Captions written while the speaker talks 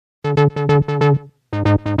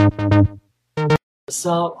What's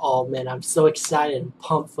up? Oh man, I'm so excited and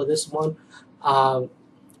pumped for this one. Um,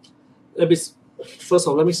 let me first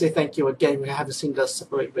of all let me say thank you again. We haven't seen the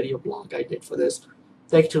separate video blog I did for this.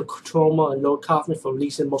 Thank you to Troma and Lord Kaufman for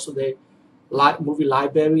releasing most of their movie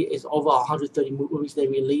library. It's over 130 movies they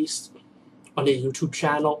released on their YouTube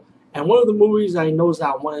channel. And one of the movies I noticed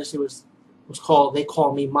that I wanted to see was called They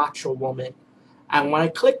Call Me Macho Woman. And when I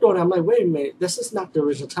clicked on it, I'm like, wait a minute, this is not the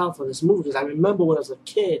original title for this movie. Because I remember when I was a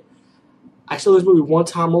kid, I saw this movie one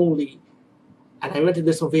time only, and I rented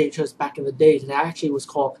this on VHS back in the days, and it actually was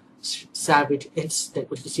called Savage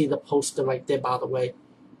Instinct, which you can see the poster right there, by the way.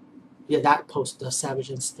 Yeah, that poster,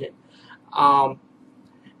 Savage Instinct. Um,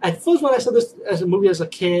 at first, when I saw this as a movie as a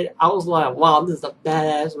kid, I was like, wow, this is a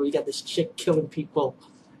badass movie. You got this chick killing people,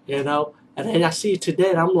 you know? And then I see it today,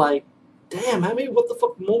 and I'm like, damn, I mean, what the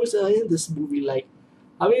fuck moments are in this movie? Like,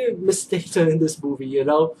 I mean, mistakes are in this movie, you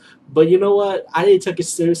know? But you know what? I didn't take it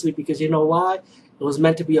seriously because you know why? It was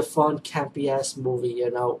meant to be a fun, campy-ass movie,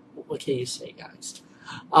 you know? What can you say, guys?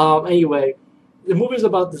 Anyway, the movie is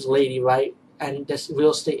about this lady, right? And this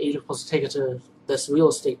real estate agent supposed to take her to this real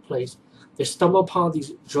estate place. They stumble upon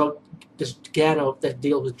this gang that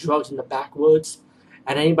deal with drugs in the backwoods.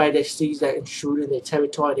 And anybody that sees that intruder in their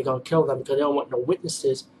territory, they're going to kill them because they don't want no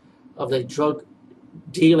witnesses of the drug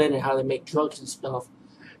dealing and how they make drugs and stuff.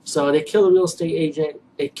 So they kill the real estate agent,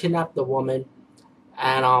 they kidnap the woman,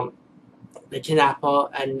 and they kidnap her,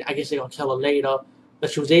 and I guess they're gonna kill her later. But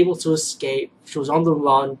she was able to escape. She was on the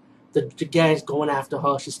run. The gang's going after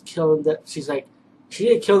her. She's killing them. She's like, she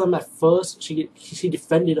didn't kill them at first. She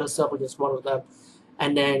defended herself against one of them,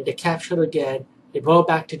 and then they captured her again. They brought her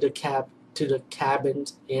back to the cabin,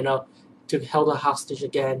 you know, to hold her hostage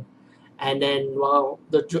again. And then, well,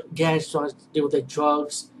 the gangs started to deal with their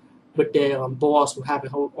drugs with their boss who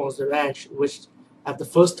owns the ranch, which at the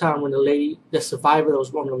first time when the survivor that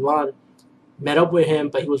was on the run, met up with him,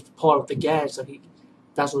 but he was part of the gang, so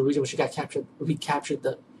that's the reason when she got captured, recaptured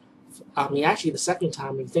actually the second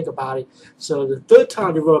time when you think about it. So the third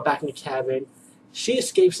time they brought her back in the cabin, she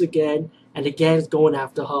escapes again, and the gang's going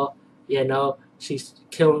after her, you know, she's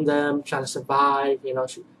killing them, trying to survive, you know,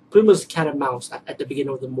 she pretty much cat and mouse at the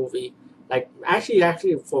beginning of the movie. Like,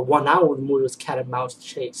 actually, for 1 hour, the movie was cat and mouse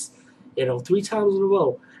chase. You know, 3 times in a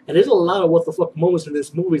row. And there's a lot of what the fuck moments in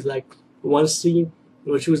this movie. Like, one scene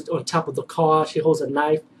where she was on top of the car, she holds a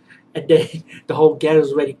knife, and then the whole gang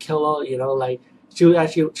was ready to kill her, you know, like, she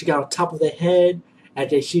got on top of their head, and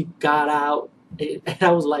then she got out, and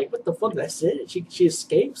I was like, what the fuck, that's it? She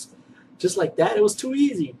escapes? Just like that? It was too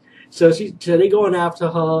easy. So they going after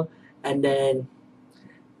her, and then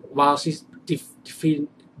while she's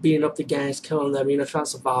beating up the gangs, killing them, you know, trying to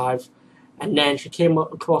survive. And then she came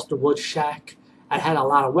up across the wood shack and had a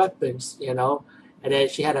lot of weapons, you know. And then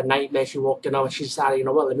she had a nightmare. She woke up and she decided, you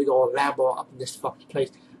know what, let me go and Rambo up in this fucking place.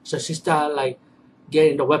 So she started, like,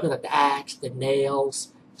 getting the weapons like the axe, the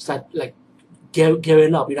nails, started, like,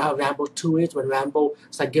 gearing up. You know how Rambo 2 is? When Rambo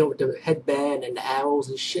started getting with the headband and the arrows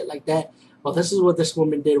and shit like that. Well, this is what this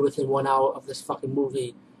woman did within 1 hour of this fucking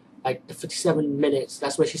movie. Like, the 57 minutes,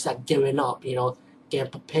 that's when she started gearing up, you know, getting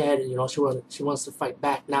prepared, you know, she wants to fight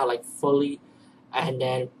back now, like, fully. And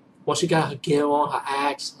then once she got her gear on, her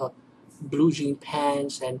axe, her blue jean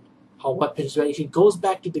pants, and her weapons ready, she goes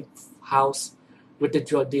back to the house with the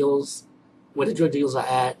drug dealers, where the drug dealers are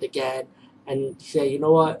at again, and she said, you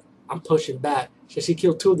know what, I'm pushing back. So she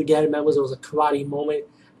killed 2 of the gang members. It was a karate moment.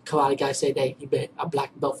 The karate guy said that he been a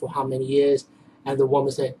black belt for how many years, and the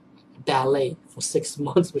woman said ballet for 6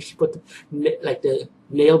 months, but she put the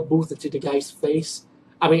nail booth into the guy's face.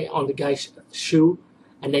 I mean, on the guy's shoe,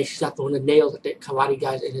 and then she started throwing the nails at the karate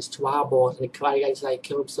guys in his 2 eyeballs, and the karate guy decided to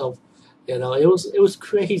kill himself. You know, it was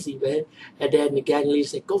crazy, man. And then the gang leader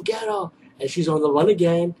said, "Go get her!" And she's on the run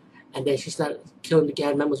again, and then she started killing the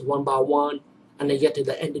gang members one by one, and then get to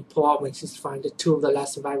the ending part when she's finding 2 of the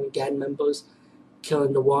last surviving gang members,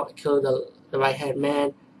 killing the right hand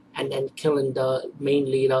man, and then killing the main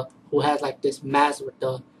leader who has like this mask with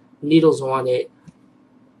the needles on it.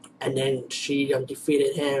 And then she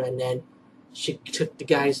defeated him, and then she took the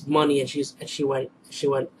guy's money, and she went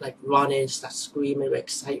like running, started screaming with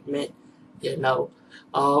excitement, you know.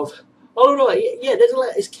 Oh no, yeah, there's a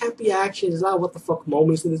lot. It's campy action. There's a lot of what the fuck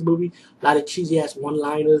moments in this movie. A lot of cheesy ass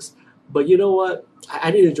one-liners. But you know what?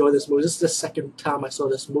 I did enjoy this movie. This is the second time I saw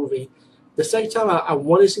this movie. The second time I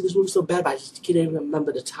wanted to see this movie so bad, but I just can't even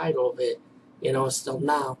remember the title of it. You know, still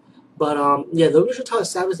now. But yeah, the original title is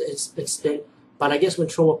Savage Instinct. But I guess when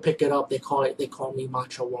Troma picked it up, they call me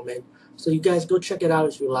Macho Woman. So you guys go check it out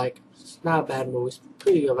if you like. It's not a bad movie. It's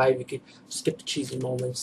pretty alright. You could skip the cheesy moments.